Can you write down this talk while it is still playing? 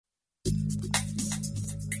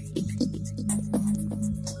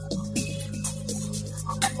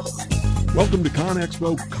Welcome to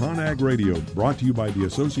ConExpo ConAg Radio, brought to you by the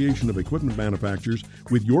Association of Equipment Manufacturers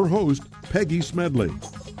with your host, Peggy Smedley.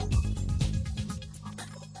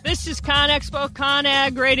 This is ConExpo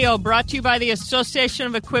ConAg Radio, brought to you by the Association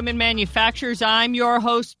of Equipment Manufacturers. I'm your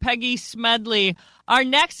host, Peggy Smedley. Our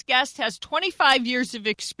next guest has 25 years of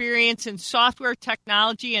experience in software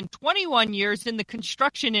technology and 21 years in the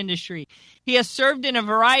construction industry. He has served in a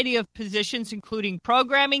variety of positions, including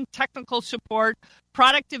programming, technical support,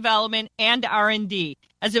 product development, and R&D.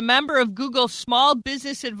 As a member of Google's Small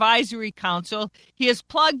Business Advisory Council, he is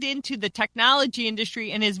plugged into the technology industry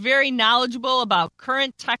and is very knowledgeable about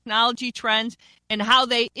current technology trends and how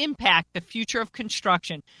they impact the future of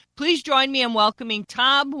construction. Please join me in welcoming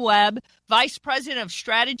Tom Webb, Vice President of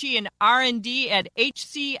Strategy and R&D at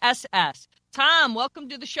HCSS. Tom, welcome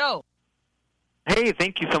to the show. Hey,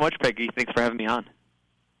 thank you so much, Peggy. Thanks for having me on.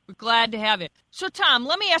 We're glad to have it. So, Tom,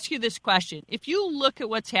 let me ask you this question. If you look at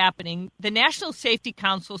what's happening, the National Safety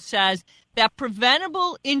Council says that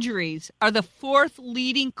preventable injuries are the fourth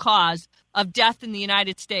leading cause of death in the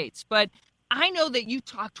United States. But I know that you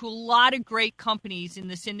talk to a lot of great companies in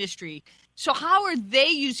this industry. So how are they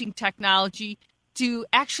using technology to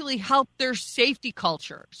actually help their safety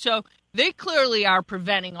culture? So they clearly are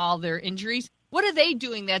preventing all their injuries. What are they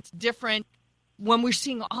doing that's different when we're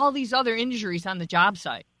seeing all these other injuries on the job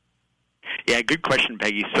site? Yeah, good question,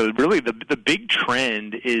 Peggy. So really the big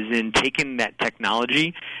trend is in taking that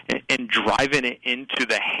technology and driving it into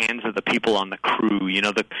the hands of the people on the crew. You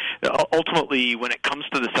know, ultimately, when it comes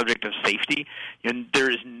to the subject of safety,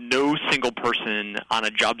 there is no single person on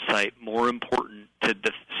a job site more important to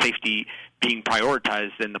the safety being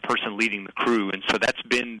prioritized than the person leading the crew. And so that's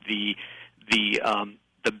been the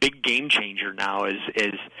big game changer now is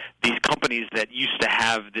these companies that used to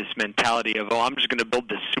have this mentality of, I'm just going to build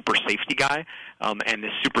this super safety guy, and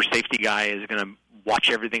this super safety guy is going to watch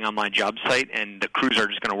everything on my job site, and the crews are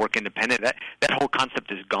just going to work independent. That whole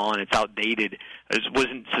concept is gone. It's outdated. It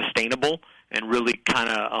wasn't sustainable and really kind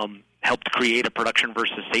of helped create a production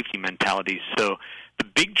versus safety mentality. So the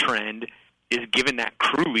big trend is giving that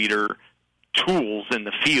crew leader tools in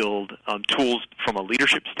the field, tools from a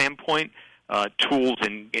leadership standpoint, tools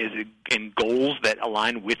and goals that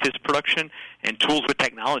align with his production, and tools with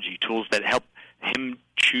technology, tools that help him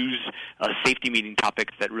choose safety meeting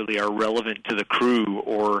topics that really are relevant to the crew,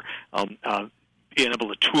 or being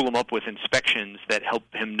able to tool him up with inspections that help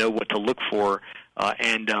him know what to look for,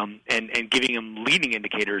 and giving him leading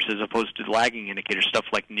indicators as opposed to lagging indicators, stuff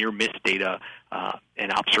like near-miss data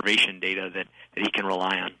and observation data that he can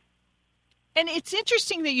rely on. And it's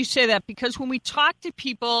interesting that you say that, because when we talk to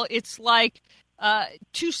people, it's like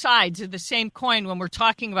two sides of the same coin when we're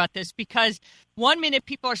talking about this, because one minute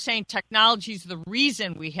people are saying technology is the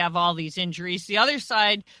reason we have all these injuries. The other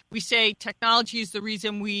side, we say technology is the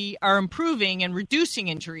reason we are improving and reducing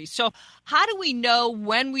injuries. So how do we know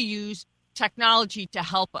when we use technology to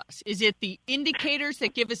help us? Is it the indicators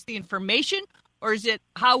that give us the information, or is it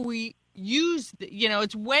how we use,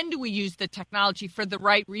 it's when do we use the technology for the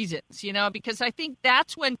right reasons, because I think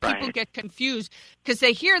that's when people get confused, because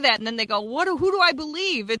they hear that and then they go, who do I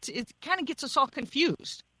believe? It kind of gets us all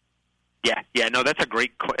confused. Yeah, no, that's a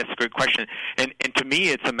great question, and to me,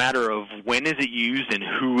 it's a matter of when is it used and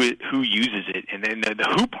who uses it, and then the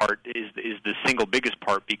who part is the single biggest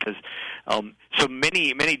part, because so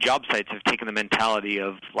many job sites have taken the mentality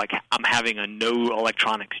of, like, I'm having a no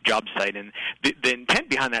electronics job site, and the intent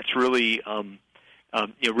behind that's really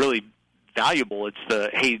really valuable.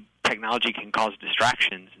 It's hey, technology can cause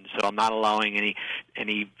distractions, and so I'm not allowing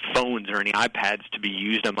any phones or any iPads to be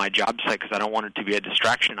used on my job site because I don't want it to be a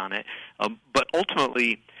distraction on it. But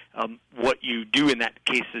ultimately, what you do in that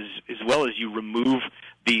case is, as well as you remove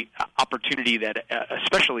the opportunity that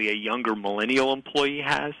especially a younger millennial employee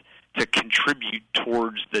has to contribute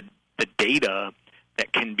towards the data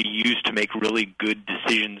that can be used to make really good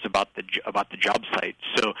decisions about the job site.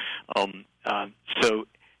 So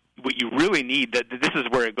what you really need, this is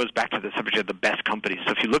where it goes back to the subject of the best companies.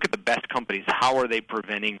 So if you look at the best companies, how are they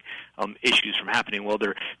preventing issues from happening? Well,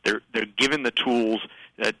 they're giving the tools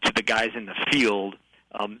to the guys in the field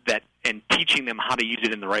and teaching them how to use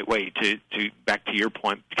it in the right way. To back to your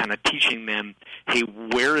point, kind of teaching them, hey,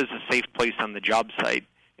 where is a safe place on the job site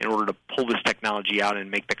in order to pull this technology out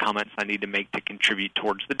and make the comments I need to make to contribute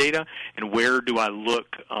towards the data, and where do I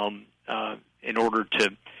look in order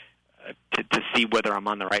to see whether I'm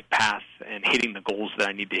on the right path and hitting the goals that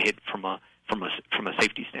I need to hit from a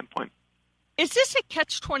safety standpoint. Is this a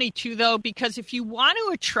catch-22, though? Because if you want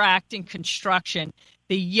to attract in construction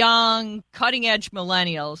the young, cutting-edge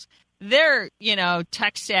millennials, they're,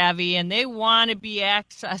 tech savvy and they want to be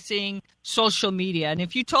accessing social media. And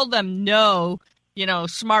if you told them no,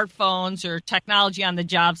 smartphones or technology on the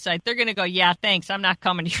job site, they're going to go, yeah, thanks, I'm not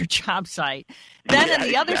coming to your job site. Then on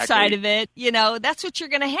the other side of it, that's what you're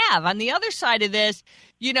going to have. On the other side of this,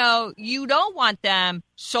 you don't want them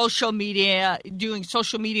doing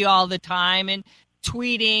social media all the time and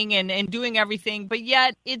tweeting and doing everything. But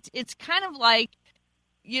yet it's kind of like,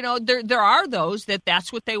 there are those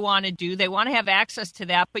that's what they want to do. They want to have access to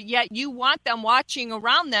that. But yet you want them watching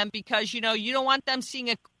around them because, you don't want them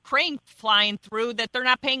seeing a crane flying through that they're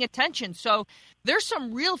not paying attention. So there's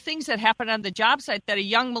some real things that happen on the job site that a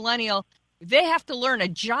young millennial, they have to learn. A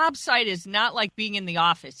job site is not like being in the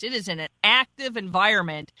office. It is an active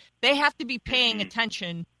environment. They have to be paying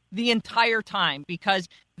attention the entire time because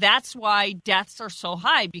that's why deaths are so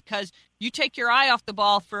high, because you take your eye off the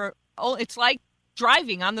ball it's like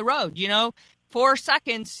driving on the road, 4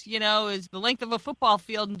 seconds, is the length of a football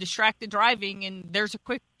field and distracted driving, and there's a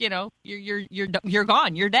quick, you're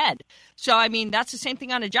gone, you're dead. So, I mean, that's the same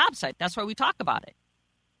thing on a job site. That's why we talk about it.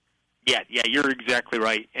 Yeah, you're exactly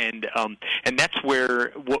right, and that's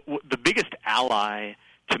where the biggest ally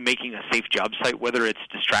to making a safe job site, whether it's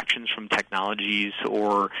distractions from technologies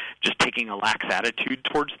or just taking a lax attitude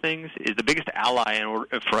towards things, is the biggest ally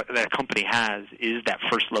that a company has is that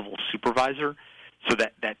first level supervisor. So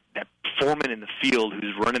that foreman in the field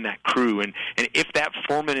who's running that crew, and if that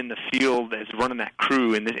foreman in the field is running that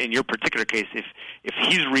crew, in your particular case, if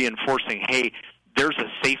he's reinforcing, hey, there's a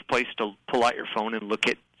safe place to pull out your phone and look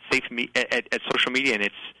at at social media, and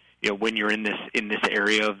it's when you're in this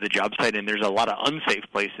area of the job site, and there's a lot of unsafe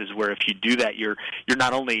places where if you do that, you're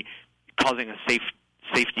not only causing a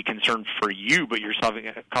safety concern for you, but you're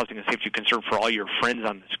causing a safety concern for all your friends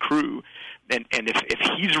on this crew. And if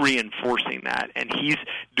he's reinforcing that, and he's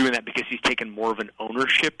doing that because he's taken more of an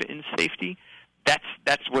ownership in safety,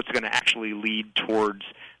 that's what's going to actually lead towards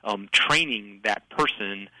training that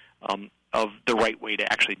person of the right way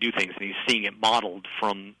to actually do things. And he's seeing it modeled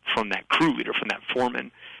from that crew leader, from that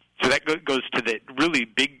foreman. So that goes to the really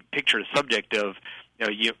big picture subject of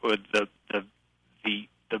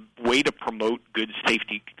the way to promote good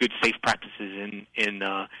safe practices in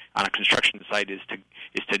on a construction site is to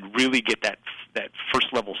really get that first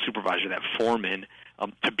level supervisor, that foreman,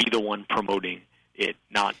 to be the one promoting it,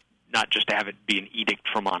 not just to have it be an edict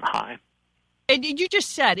from on high. And you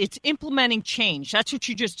just said it's implementing change. That's what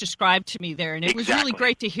you just described to me there. And it was really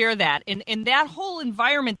great to hear that. And that whole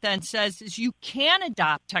environment then says is you can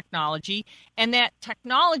adopt technology, and that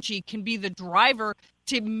technology can be the driver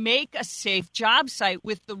to make a safe job site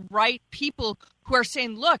with the right people who are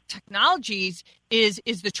saying, look, technologies is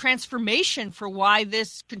the transformation for why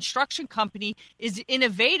this construction company is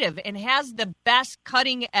innovative and has the best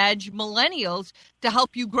cutting edge millennials to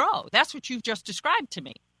help you grow. That's what you've just described to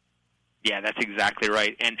me. Yeah, that's exactly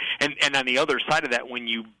right. And on the other side of that, when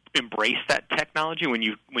you embrace that technology, when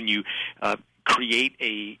you create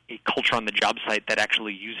a culture on the job site that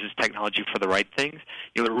actually uses technology for the right things,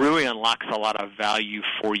 it really unlocks a lot of value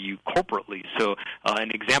for you corporately. So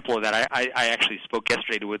an example of that, I actually spoke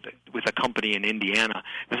yesterday with a company in Indiana.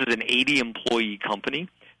 This is an 80-employee company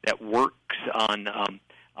that works on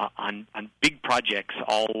big projects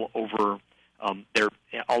all over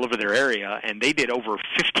their area, and they did over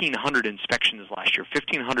 1,500 inspections last year.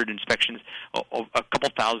 1,500 inspections, a couple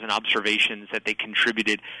thousand observations that they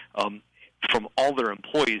contributed from all their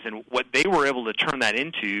employees, and what they were able to turn that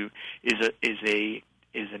into is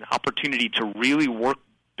an opportunity to really work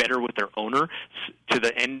better with their owner, to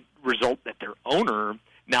the end result that their owner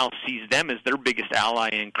now sees them as their biggest ally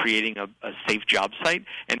in creating a safe job site,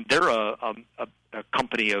 and they're a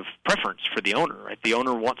company of preference for the owner. Right? The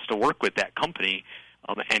owner wants to work with that company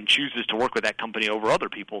and chooses to work with that company over other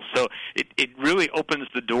people. So it really opens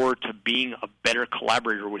the door to being a better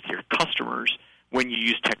collaborator with your customers when you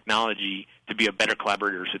use technology to be a better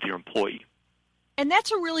collaborator with your employee. And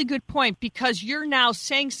that's a really good point, because you're now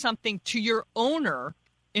saying something to your owner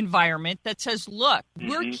environment that says, look,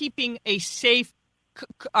 we're keeping a safe,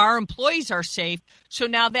 our employees are safe. So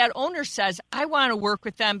now that owner says, I want to work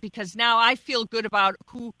with them because now I feel good about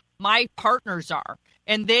who my partners are.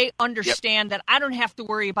 And they understand that I don't have to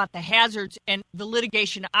worry about the hazards and the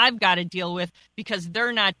litigation I've got to deal with because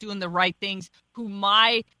they're not doing the right things, who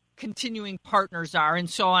my continuing partners are, and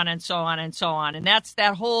so on and so on and so on. And that's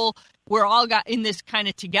that whole, we're all got in this kind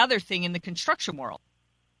of together thing in the construction world.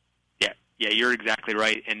 Yeah, you're exactly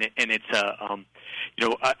right. And it's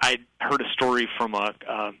I heard a story from a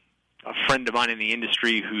friend of mine in the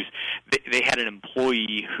industry they had an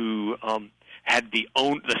employee who had the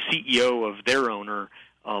CEO of their owner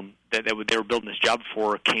that they were building this job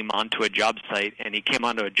for came onto a job site, and he came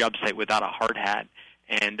onto a job site without a hard hat,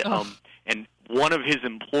 and one of his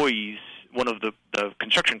employees, one of the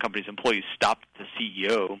construction company's employees, stopped the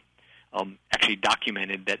CEO. Actually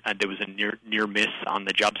documented that there was a near miss on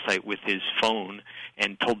the job site with his phone,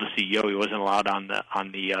 and told the CEO he wasn't allowed on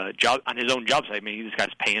his own job site. I mean, this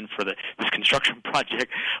guy's paying for this construction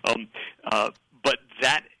project, but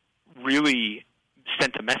that really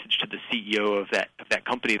sent a message to the CEO of that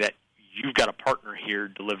company that you've got a partner here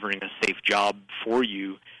delivering a safe job for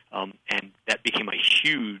you, and that became a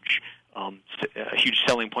huge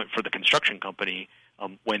selling point for the construction company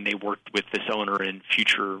when they worked with this owner in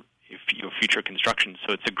future construction.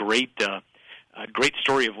 So it's a great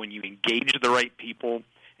story of when you engage the right people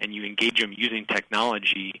and you engage them using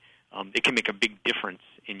technology, it can make a big difference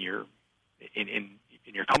in your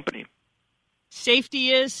company.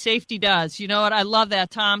 Safety is, safety does. You know what? I love that,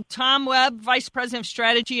 Tom. Tom Webb, Vice President of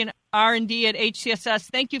Strategy and R&D at HCSS.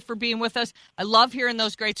 Thank you for being with us. I love hearing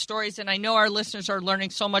those great stories, and I know our listeners are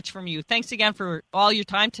learning so much from you. Thanks again for all your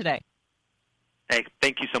time today. Hey,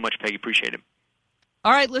 thank you so much, Peggy. Appreciate it.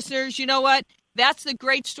 All right, listeners, you know what? That's the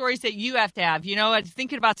great stories that you have to have. You know,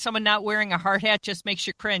 thinking about someone not wearing a hard hat just makes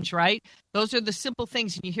you cringe, right? Those are the simple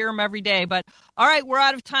things, and you hear them every day. But, all right, we're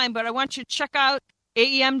out of time, but I want you to check out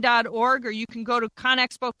AEM.org, or you can go to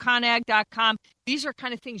ConExpoConAg.com. These are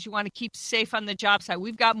kind of things you want to keep safe on the job site.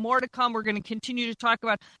 We've got more to come. We're going to continue to talk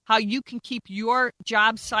about how you can keep your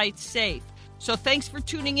job site safe. So thanks for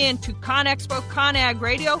tuning in to ConExpo ConAg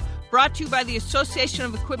Radio, brought to you by the Association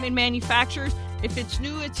of Equipment Manufacturers. If it's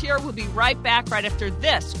new, it's here. We'll be right back right after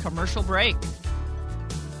this commercial break.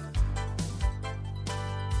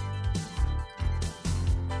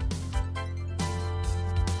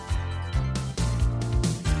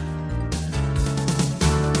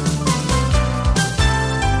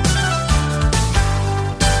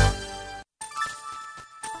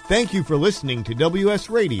 Thank you for listening to WS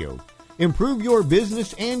Radio. Improve your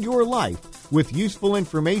business and your life with useful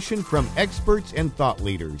information from experts and thought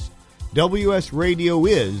leaders. WS Radio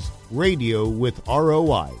is radio with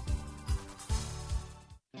ROI.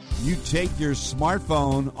 You take your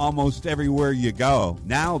smartphone almost everywhere you go.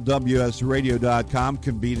 Now WSRadio.com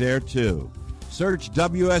can be there too. Search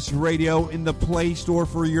WS Radio in the Play Store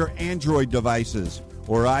for your Android devices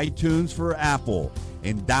or iTunes for Apple,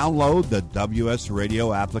 and download the WS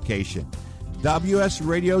Radio application.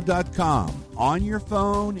 WSRadio.com, on your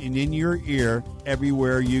phone and in your ear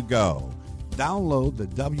everywhere you go. Download the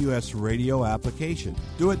WS Radio application.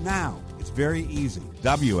 Do it now. It's very easy.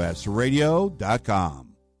 WSRadio.com.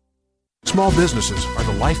 Small businesses are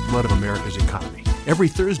the lifeblood of America's economy. Every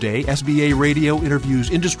Thursday, SBA Radio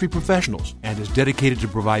interviews industry professionals and is dedicated to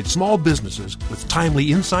provide small businesses with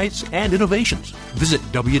timely insights and innovations. Visit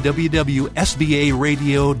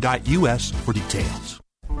www.sbaradio.us for details.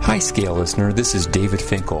 Hi, Scale listener. This is David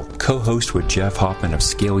Finkel, co-host with Jeff Hoffman of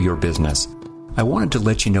Scale Your Business. I wanted to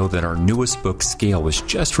let you know that our newest book, Scale, was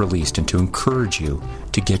just released, and to encourage you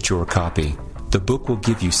to get your copy. The book will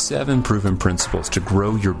give you 7 proven principles to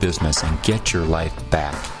grow your business and get your life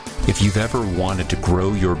back. If you've ever wanted to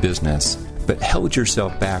grow your business, but held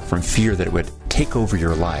yourself back from fear that it would take over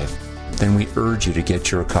your life, then we urge you to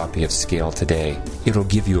get your copy of Scale today. It'll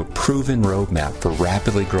give you a proven roadmap for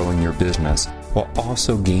rapidly growing your business while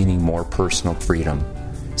also gaining more personal freedom.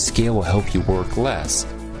 Scale will help you work less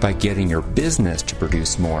by getting your business to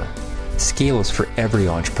produce more. Scale is for every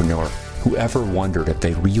entrepreneur who ever wondered if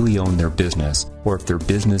they really own their business or if their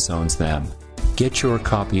business owns them. Get your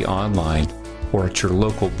copy online or at your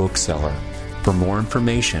local bookseller. For more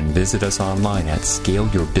information, visit us online at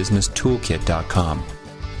ScaleYourBusinessToolkit.com.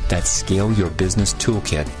 That's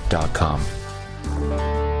ScaleYourBusinessToolkit.com.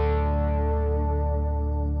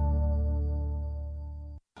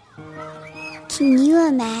 Can you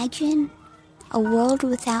imagine a world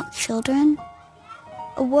without children?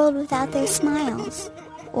 A world without their smiles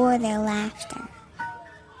or their laughter?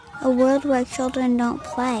 A world where children don't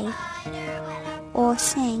play or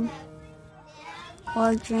sing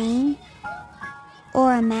or dream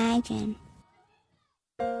or imagine?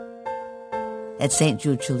 At St.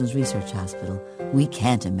 Jude Children's Research Hospital, we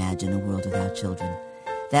can't imagine a world without children.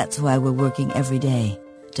 That's why we're working every day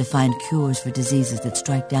to find cures for diseases that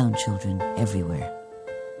strike down children everywhere.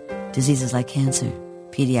 Diseases like cancer,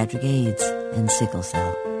 pediatric AIDS, and sickle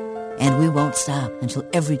cell. And we won't stop until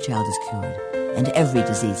every child is cured and every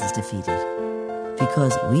disease is defeated.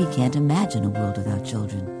 Because we can't imagine a world without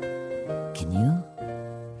children. Can you?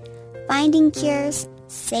 Finding cures,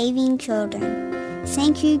 saving children.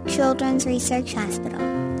 St. Jude Children's Research Hospital.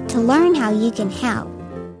 To learn how you can help,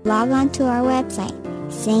 log on to our website,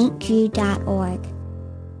 stjude.org.